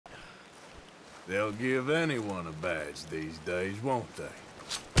They'll give anyone a badge these days, won't they?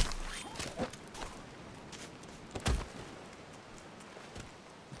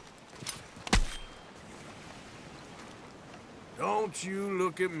 Don't you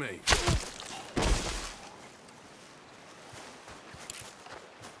look at me.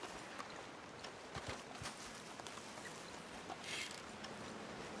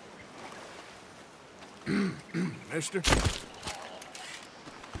 Mister?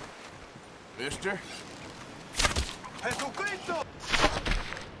 Mister? ¡Jesucristo!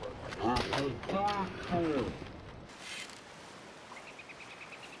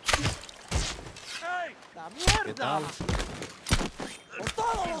 ¡Hey! ¡La mierda! ¡Por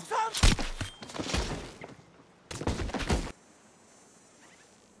todos los santos!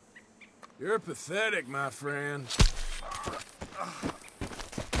 You're pathetic, my friend.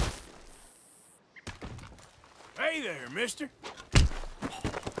 Hey there, mister.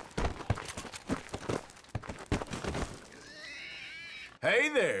 Hey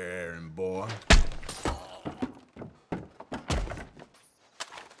there, errand boy.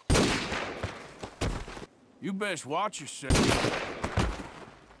 You best watch yourself.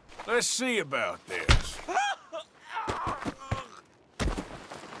 Let's see about this.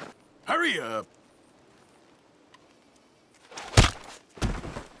 Hurry up.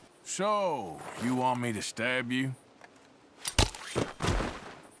 So, you want me to stab you?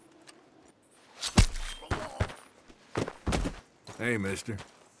 Hey, mister.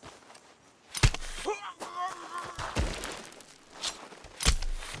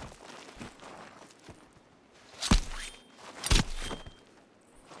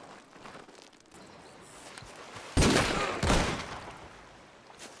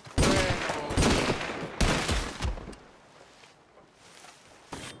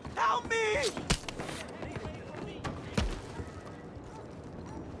 Help me!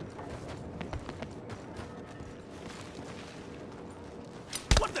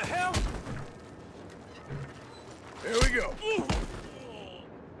 What the hell? Here we go.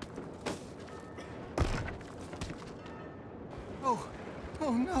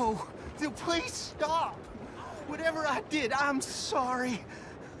 Oh no. Please stop. Whatever I did, I'm sorry.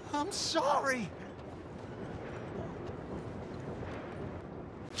 I'm sorry.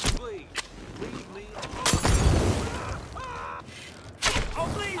 Please, leave me alone. Oh,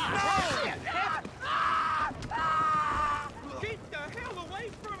 please, no! Get the hell away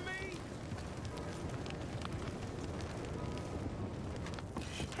from me!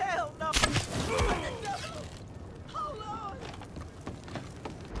 Hell no! Hold on!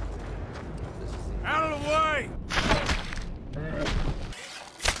 Out of the way!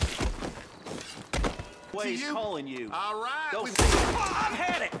 Way's calling you. All right. Go see. I've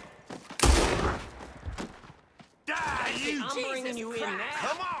had it! Die, you! I'm bringing you in now.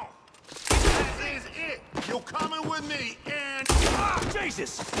 Come on! That is it. You're coming with me, and... Ah,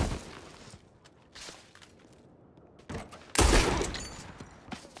 Jesus!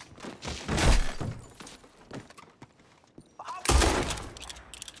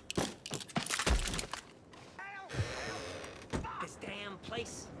 This damn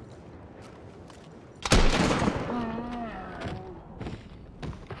place.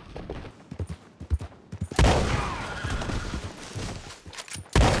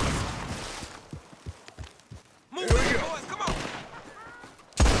 Move it, boys, come on!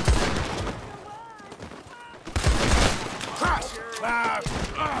 Crash!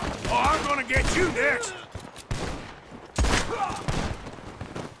 Oh, I'm gonna get you next!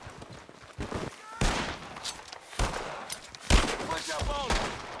 Push up on him!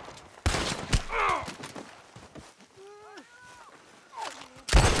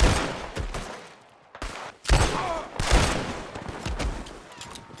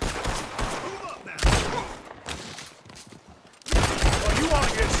 Oh, you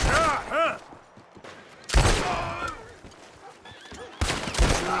wanna get shot, huh?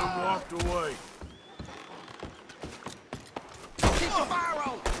 Should have walked away. Keep the fire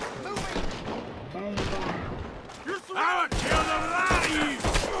on! Move it! You're I would kill the lot of you!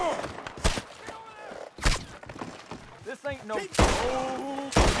 This ain't no... Oh.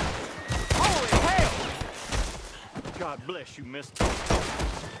 Holy hell! God bless you, mister.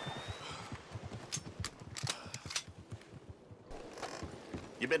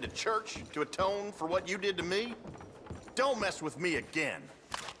 You been to church to atone for what you did to me? Don't mess with me again.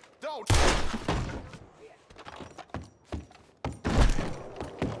 Don't...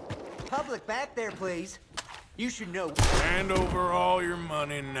 Public back there, please. You should know. Hand over all your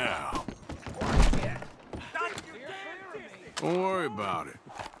money now. Don't worry about it.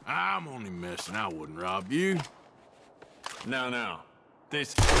 I'm only messing. I wouldn't rob you. No.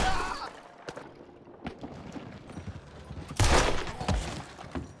 This...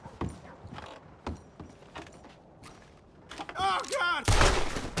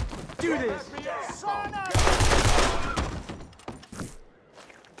 this. Son of...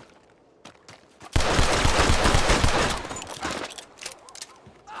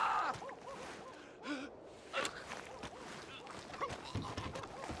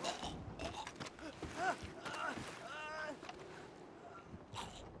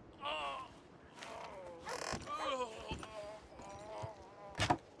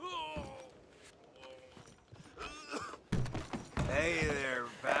 Hey there,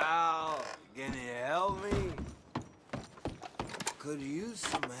 pal. Can you help me? Could use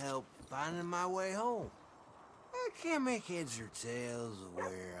some help finding my way home. I can't make heads or tails of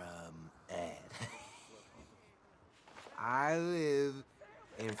where I'm at. I live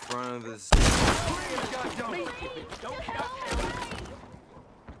in front of the...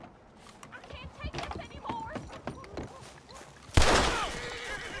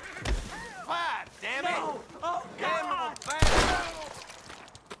 Fire, damn it! No. Oh, God!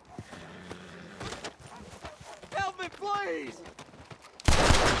 Help me, please!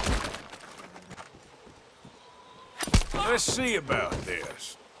 Let's see about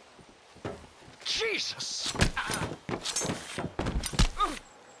this. Jesus!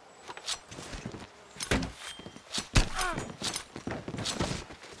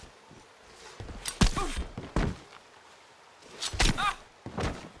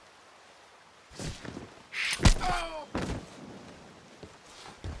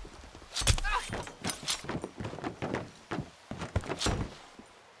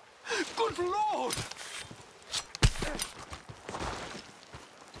 Good Lord!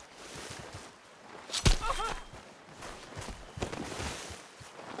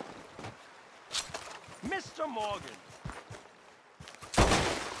 Mr. Morgan.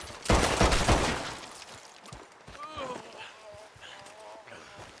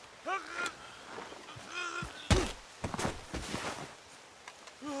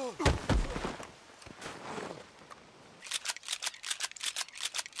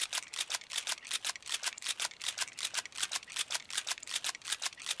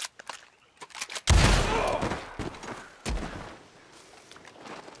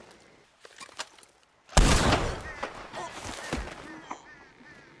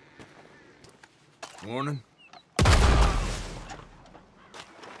 Morning.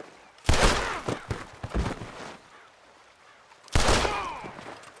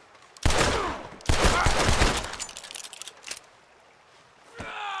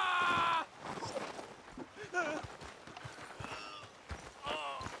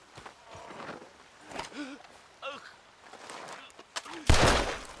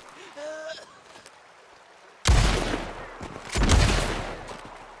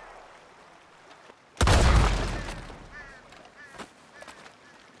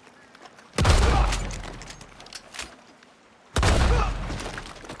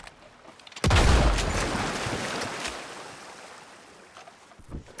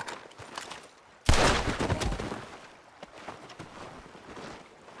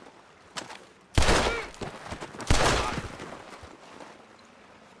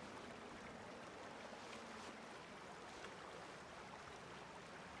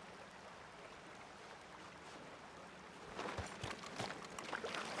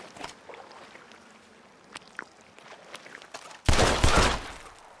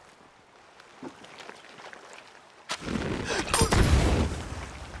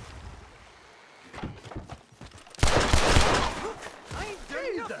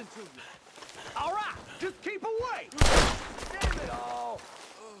 All right, just keep away. Damn it all.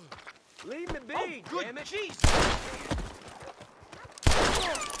 Leave me be, oh, damn it. Jeez.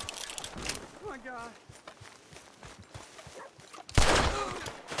 Oh, my God.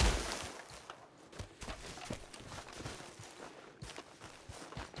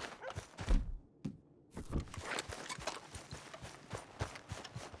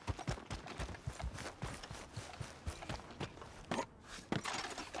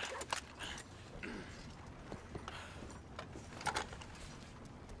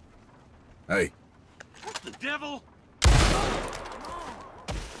 Hey. What the devil?